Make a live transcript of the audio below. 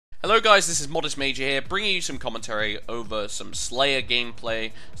Hello guys, this is Modest Major here, bringing you some commentary over some Slayer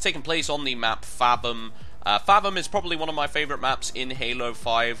gameplay. It's taking place on the map Fathom. Fathom is probably one of my favourite maps in Halo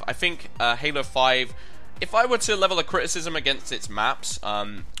 5. I think Halo 5, if I were to level a criticism against its maps,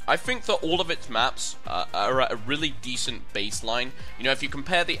 I think that all of its maps are at a really decent baseline. You know, if you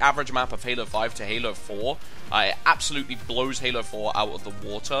compare the average map of Halo 5 to Halo 4, it absolutely blows Halo 4 out of the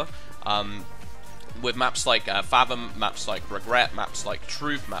water. With maps like Fathom, maps like Regret, maps like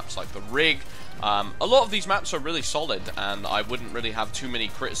Truth, maps like The Rig. A lot of these maps are really solid, and I wouldn't really have too many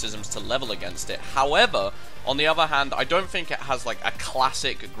criticisms to level against it. However, on the other hand, I don't think it has like a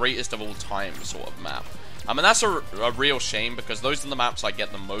classic, greatest of all time sort of map. And that's a real shame, because those are the maps I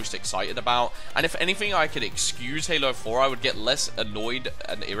get the most excited about. And if anything, I could excuse Halo 4, I would get less annoyed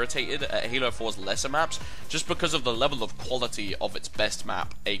and irritated at Halo 4's lesser maps, just because of the level of quality of its best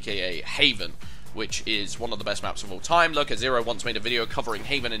map, aka Haven, which is one of the best maps of all time. LurkerZero once made a video covering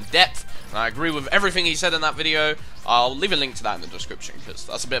Haven in depth, and I agree with everything he said in that video. I'll leave a link to that in the description, because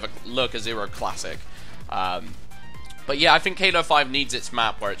that's a bit of a LurkerZero classic. But yeah, I think Halo 5 needs its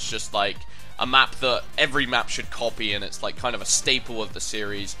map where it's just like a map that every map should copy, and it's like kind of a staple of the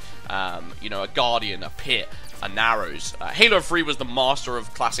series. You know, a Guardian, a Pit, a Narrows. Halo 3 was the master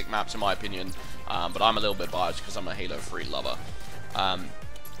of classic maps in my opinion, but I'm a little bit biased because I'm a Halo 3 lover.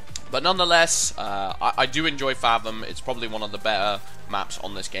 But nonetheless, I do enjoy Fathom. It's probably one of the better maps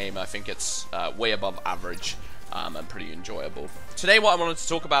on this game. I think it's way above average and pretty enjoyable. Today what I wanted to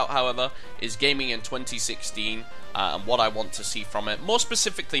talk about, however, is gaming in 2016 and what I want to see from it. More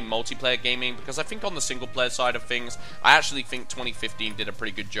specifically, multiplayer gaming, because I think on the single player side of things, I actually think 2015 did a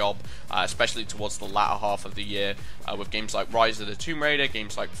pretty good job, especially towards the latter half of the year, with games like Rise of the Tomb Raider,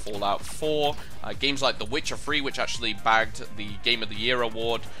 games like Fallout 4, games like The Witcher 3, which actually bagged the Game of the Year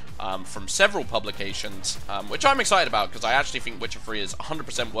award from several publications, which I'm excited about, because I actually think Witcher 3 is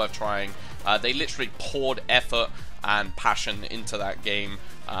 100% worth trying. They literally poured effort and passion into that game,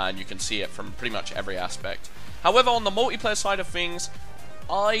 and you can see it from pretty much every aspect. However, on the multiplayer side of things,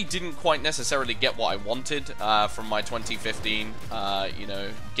 I didn't quite necessarily get what I wanted from my 2015, you know,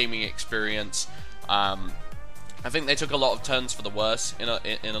 gaming experience. I think they took a lot of turns for the worse in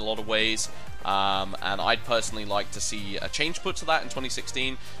a lot of ways, and I'd personally like to see a change put to that in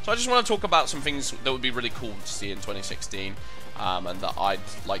 2016. So I just want to talk about some things that would be really cool to see in 2016, and that I'd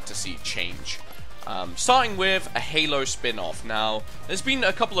like to see change. Starting with a Halo spin-off. Now, there's been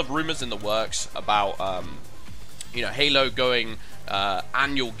a couple of rumors in the works about you know, Halo going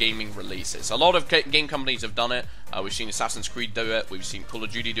annual gaming releases. A lot of game companies have done it. We've seen Assassin's Creed do it. We've seen Call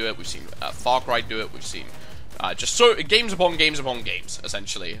of Duty do it. We've seen Far Cry do it. We've seen just so games upon games upon games,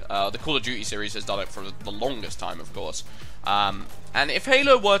 essentially. The Call of Duty series has done it for the longest time, of course. And if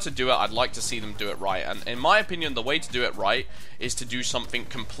Halo were to do it, I'd like to see them do it right. And in my opinion, the way to do it right is to do something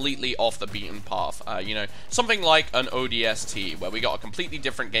completely off the beaten path. You know, something like an ODST, where we got a completely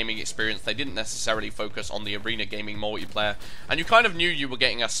different gaming experience. They didn't necessarily focus on the arena gaming multiplayer, and you kind of knew you were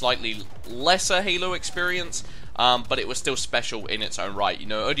getting a slightly lesser Halo experience, but it was still special in its own right. You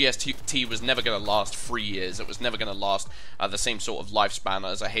know, ODST was never going to last 3 years. It was never going to last the same sort of lifespan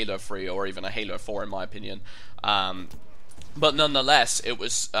as a Halo 3 or even a Halo 4, in my opinion. But nonetheless, it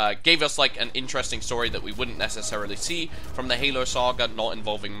was gave us like an interesting story that we wouldn't necessarily see from the Halo saga, not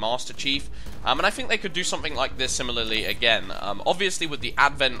involving Master Chief. And I think they could do something like this similarly again. Obviously, with the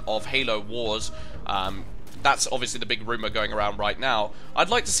advent of Halo Wars, that's obviously the big rumor going around right now. I'd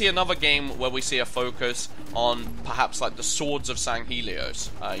like to see another game where we see a focus on perhaps like the Swords of San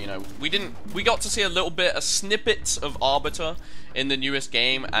Helios. You know, we got to see a little bit of snippets of Arbiter in the newest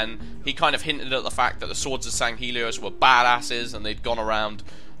game, and he kind of hinted at the fact that the Swords of San Helios were badasses and they'd gone around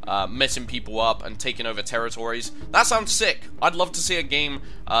messing people up and taking over territories. That sounds sick. I'd love to see a game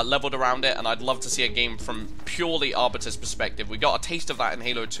leveled around it, and I'd love to see a game from purely Arbiter's perspective. We got a taste of that in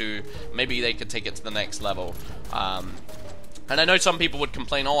Halo 2. Maybe they could take it to the next level. And I know some people would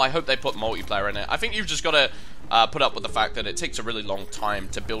complain, oh, I hope they put multiplayer in it. I think you've just got to put up with the fact that it takes a really long time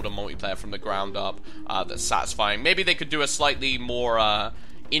to build a multiplayer from the ground up that's satisfying. Maybe they could do a slightly more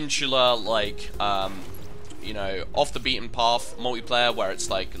insular, like, you know, off the beaten path multiplayer, where it's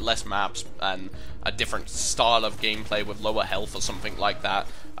like less maps and a different style of gameplay with lower health or something like that.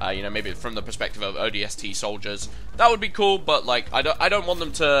 You know, maybe from the perspective of ODST soldiers. That would be cool, but like I don't want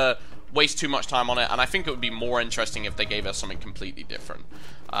them to waste too much time on it, and I think it would be more interesting if they gave us something completely different.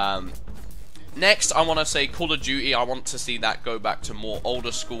 Next, I want to say Call of Duty. I want to see that go back to more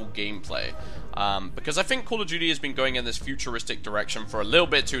older school gameplay. Because I think Call of Duty has been going in this futuristic direction for a little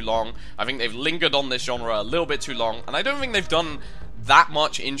bit too long. I think they've lingered on this genre a little bit too long, and I don't think they've done that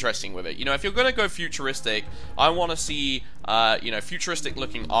much interesting with it. You know, if you're going to go futuristic, I want to see, you know, futuristic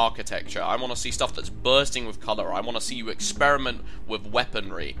looking architecture. I want to see stuff that's bursting with color. I want to see you experiment with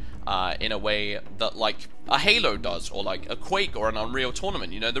weaponry in a way that, like, a Halo does, or like a Quake or an Unreal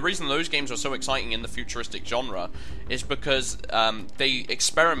Tournament. You know, the reason those games are so exciting in the futuristic genre is because they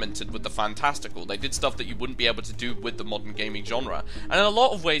experimented with the fantastical. They did stuff that you wouldn't be able to do with the modern gaming genre. And in a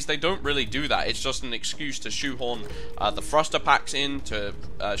lot of ways, they don't really do that. It's just an excuse to shoehorn the thruster packs in, to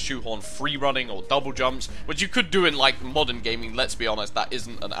shoehorn free running or double jumps, which you could do in, like, modern gaming. Let's be honest, that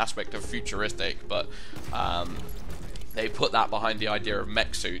isn't an aspect of futuristic, but they put that behind the idea of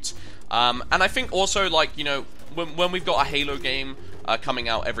mech suits. And I think also, like, you know, when we've got a Halo game coming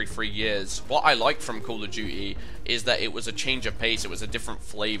out every 3 years, what I like from Call of Duty is that it was a change of pace, it was a different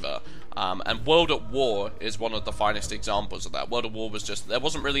flavor. And World at War is one of the finest examples of that. World at War was just, there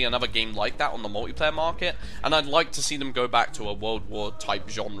wasn't really another game like that on the multiplayer market, and I'd like to see them go back to a World War type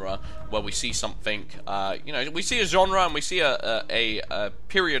genre, where we see something, you know, we see a genre and we see a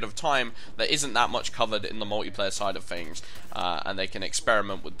period of time that isn't that much covered in the multiplayer side of things, and they can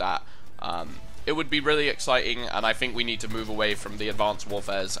experiment with that. It would be really exciting, and I think we need to move away from the Advanced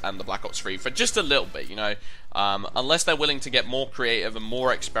Warfares and the Black Ops 3 for just a little bit, you know, unless they're willing to get more creative and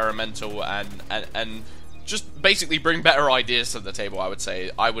more experimental and just basically bring better ideas to the table. I would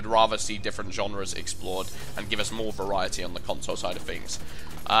say I would rather see different genres explored and give us more variety on the console side of things.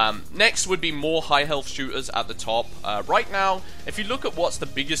 Next would be more high health shooters at the top. Right now, if you look at what's the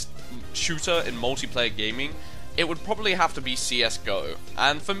biggest shooter in multiplayer gaming, it would probably have to be CSGO.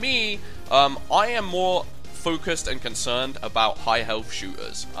 And for me, I am more focused and concerned about high health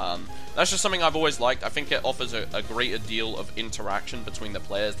shooters. That's just something I've always liked. I think it offers a greater deal of interaction between the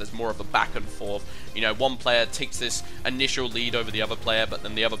players. There's more of a back and forth. You know, one player takes this initial lead over the other player, but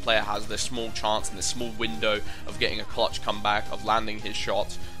then the other player has this small chance and this small window of getting a clutch comeback, of landing his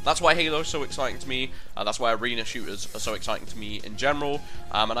shots. That's why Halo is so exciting to me. That's why arena shooters are so exciting to me in general.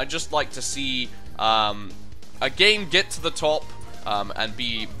 And I just like to see a game get to the top and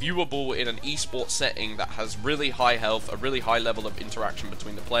be viewable in an esports setting that has really high health, a really high level of interaction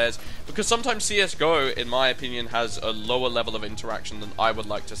between the players, because sometimes CSGO, in my opinion, has a lower level of interaction than I would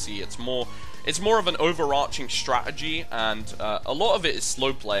like to see. It's more of an overarching strategy, and a lot of it is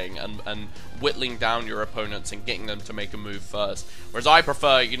slow playing and whittling down your opponents and getting them to make a move first, whereas I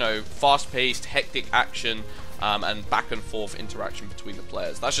prefer, you know, fast-paced, hectic action and back and forth interaction between the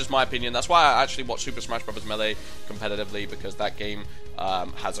players. That's just my opinion. That's why I actually watch Super Smash Bros. Melee competitively, because that game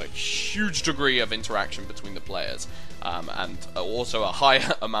has a huge degree of interaction between the players, and also a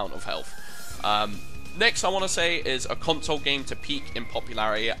high amount of health. Next, I want to say is a console game to peak in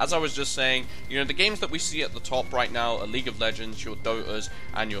popularity. As I was just saying, you know, the games that we see at the top right now are League of Legends, your Dotas,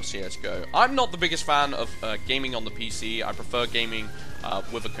 and your CSGO. I'm not the biggest fan of gaming on the PC. I prefer gaming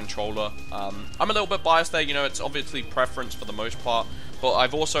with a controller. I'm a little bit biased there, you know, it's obviously preference for the most part, but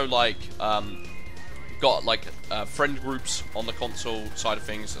I've also, like, got, like, friend groups on the console side of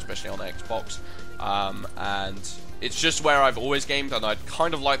things, especially on Xbox, and it's just where I've always gamed, and I'd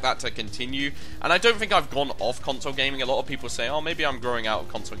kind of like that to continue. And I don't think I've gone off console gaming. A lot of people say, oh, maybe I'm growing out of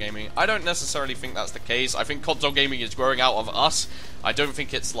console gaming. I don't necessarily think that's the case. I think console gaming is growing out of us. I don't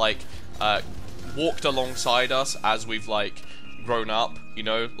think it's, like, walked alongside us as we've, like, grown up, you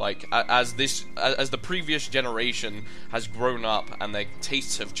know, like, as the previous generation has grown up and their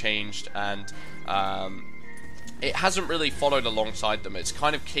tastes have changed, and it hasn't really followed alongside them. It's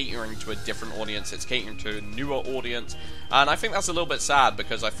kind of catering to a different audience. It's catering to a newer audience, and I think that's a little bit sad,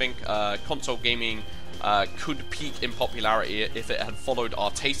 because I think console gaming could peak in popularity if it had followed our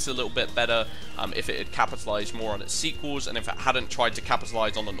tastes a little bit better, if it had capitalized more on its sequels, and if it hadn't tried to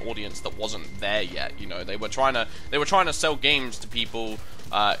capitalize on an audience that wasn't there yet. You know, they were trying to sell games to people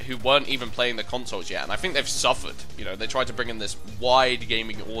who weren't even playing the consoles yet, and I think they've suffered. You know, they tried to bring in this wide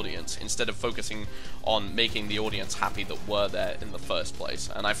gaming audience instead of focusing on making the audience happy that were there in the first place,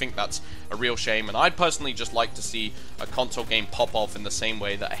 and I think that's a real shame. And I'd personally just like to see a console game pop off in the same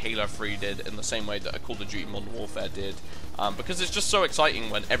way that a Halo 3 did, in the same way that a Call of Duty Modern Warfare did, because it's just so exciting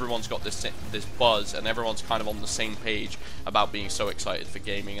when everyone's got this buzz and everyone's kind of on the same page about being so excited for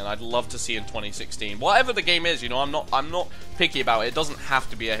gaming. And I'd love to see in 2016, whatever the game is, you know, I'm not picky about it. It doesn't have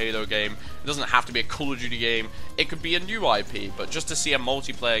to be a Halo game, it doesn't have to be a Call of Duty game, it could be a new IP, but just to see a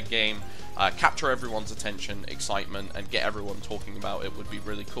multiplayer game capture everyone's attention, excitement, and get everyone talking about it would be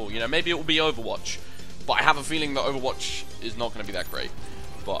really cool. You know, maybe it will be Overwatch, but I have a feeling that Overwatch is not going to be that great,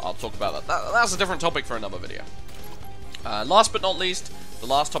 but I'll talk about that. That's a different topic for another video. Last but not least, the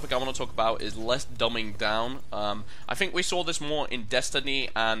last topic I want to talk about is less dumbing down. I think we saw this more in Destiny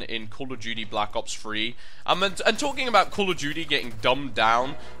and in Call of Duty Black Ops 3. And talking about Call of Duty getting dumbed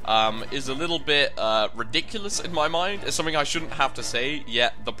down is a little bit ridiculous in my mind. It's something I shouldn't have to say,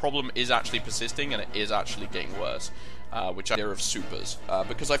 yet the problem is actually persisting and it is actually getting worse. Which idea of supers,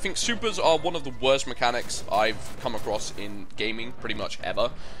 because I think supers are one of the worst mechanics I've come across in gaming pretty much ever.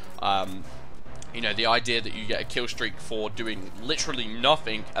 You know, the idea that you get a kill streak for doing literally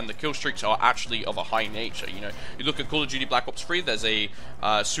nothing, and the kill streaks are actually of a high nature. You know, you look at Call of Duty Black Ops 3, there's a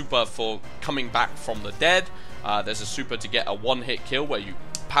super for coming back from the dead. There's a super to get a one-hit kill where you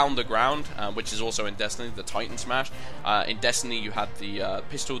pound the ground, which is also in Destiny, the Titan Smash. In Destiny, you had the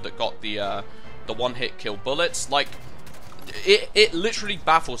pistol that got the one-hit kill bullets. Like, it literally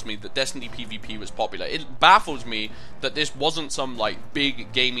baffles me that Destiny PvP was popular. It baffles me that this wasn't some like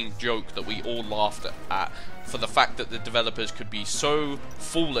big gaming joke that we all laughed at for the fact that the developers could be so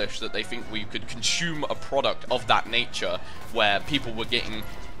foolish that they think we could consume a product of that nature where people were getting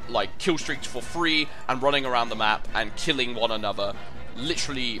like kill streaks for free and running around the map and killing one another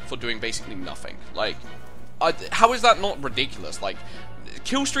literally for doing basically nothing. Like, how is that not ridiculous? Like,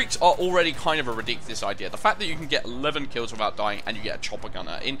 kill streaks are already kind of a ridiculous idea. The fact that you can get 11 kills without dying and you get a chopper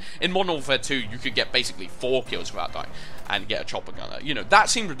gunner. In Modern Warfare 2, you could get basically 4 kills without dying and get a chopper gunner. You know, that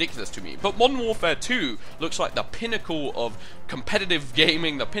seemed ridiculous to me. But Modern Warfare 2 looks like the pinnacle of competitive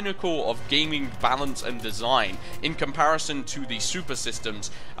gaming, the pinnacle of gaming balance and design in comparison to the super systems,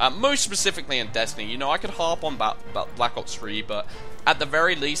 most specifically in Destiny. You know, I could harp on about Black Ops 3, but at the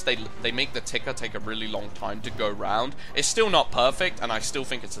very least, they make the ticker take a really long time to go round. It's still not perfect, and I still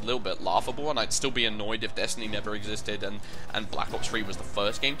think it's a little bit laughable, and I'd still be annoyed if Destiny never existed and Black Ops 3 was the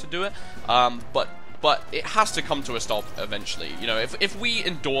first game to do it. But it has to come to a stop eventually. You know, if we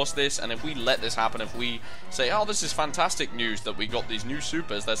endorse this and if we let this happen, if we say, oh, this is fantastic news that we got these new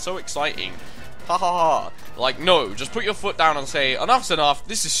supers, they're so exciting. Ha ha ha. Like, no, just put your foot down and say, enough's enough,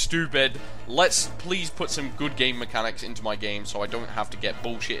 this is stupid, let's please put some good game mechanics into my game so I don't have to get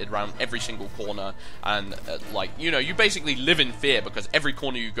bullshitted around every single corner, and, like, you know, you basically live in fear because every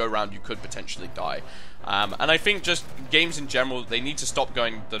corner you go around you could potentially die. And I think just games in general, they need to stop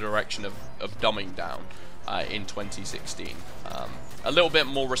going the direction of dumbing down in 2016. A little bit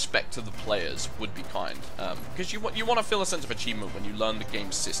more respect to the players would be kind, because you want to feel a sense of achievement when you learn the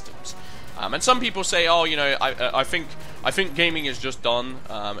game's systems. And some people say, oh, you know, I think gaming is just done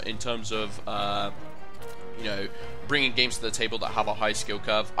in terms of you know, bringing games to the table that have a high skill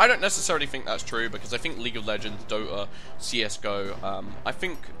curve. I don't necessarily think that's true, because I think League of Legends, Dota, CSGO, I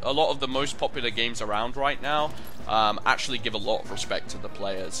think a lot of the most popular games around right now actually give a lot of respect to the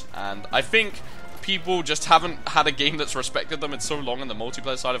players, and I think people just haven't had a game that's respected them in so long in the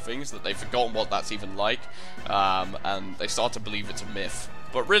multiplayer side of things that they've forgotten what that's even like, and they start to believe it's a myth.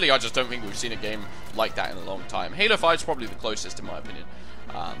 But really, I just don't think we've seen a game like that in a long time. Halo 5 is probably the closest, in my opinion.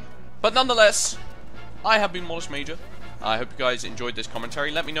 But nonetheless, I have been Wallace Major. I hope you guys enjoyed this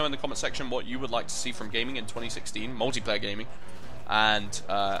commentary. Let me know in the comment section what you would like to see from gaming in 2016, multiplayer gaming. And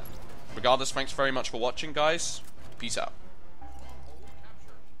regardless, thanks very much for watching, guys. Peace out.